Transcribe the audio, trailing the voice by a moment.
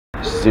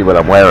see what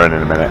I'm wearing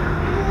in a minute.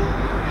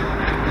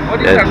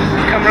 What do you have? Does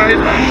this camera is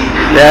that?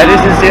 Yeah,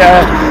 this is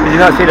did you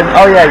not see them?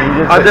 Oh yeah,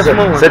 you just. Oh, this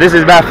one. So this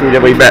is Matthew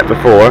that we met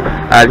before,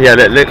 and yeah,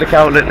 look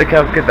how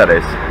good that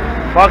is.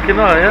 Fucking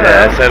hell, yeah.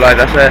 Yeah, so like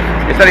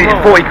it's only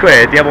 40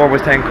 quid. The other one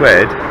was 10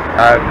 quid.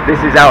 This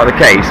is out of the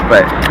case,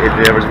 but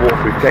there was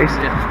waterproof case.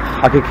 Yeah.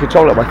 I can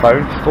control it on my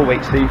phone, full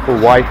HD,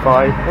 full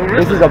Wi-Fi. Oh,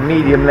 really? This is a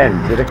medium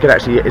lens. It can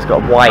actually, it's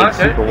got wide,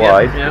 super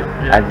wide,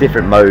 and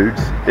different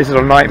modes. This is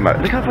on night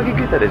mode. Look how fucking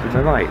good that is in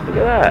the night. Look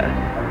at that.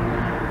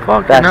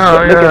 Fucking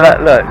hell, look at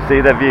that. Look, see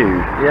the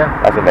view. Yeah.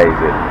 That's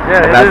amazing.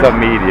 Yeah, and that's on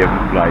medium,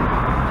 like.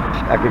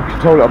 I can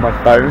control it on my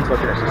phone, so I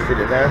can actually sit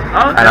it there.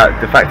 Oh, okay.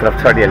 And the fact that I've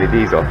turned the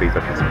LEDs off means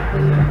I can.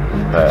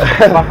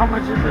 Well, how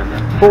much is it?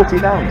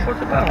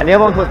 £40. And the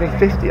other one cost me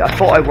 50. I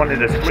thought I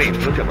wanted a screen to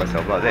look at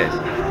myself like this,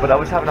 but I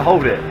was having to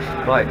hold it.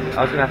 Like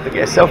I was gonna have to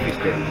get a selfie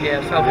stick. Yeah,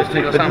 selfie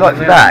stick or but something. But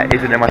like that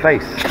isn't in my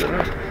face.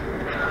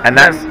 And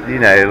that's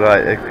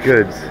like a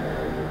good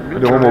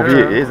normal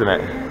view, isn't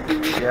it?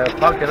 Yeah,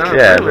 fucking hell.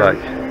 Yeah,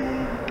 like.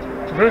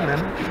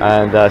 Brilliant.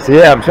 And so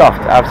yeah, I'm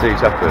chuffed, absolutely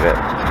chuffed with it.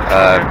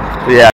 So yeah.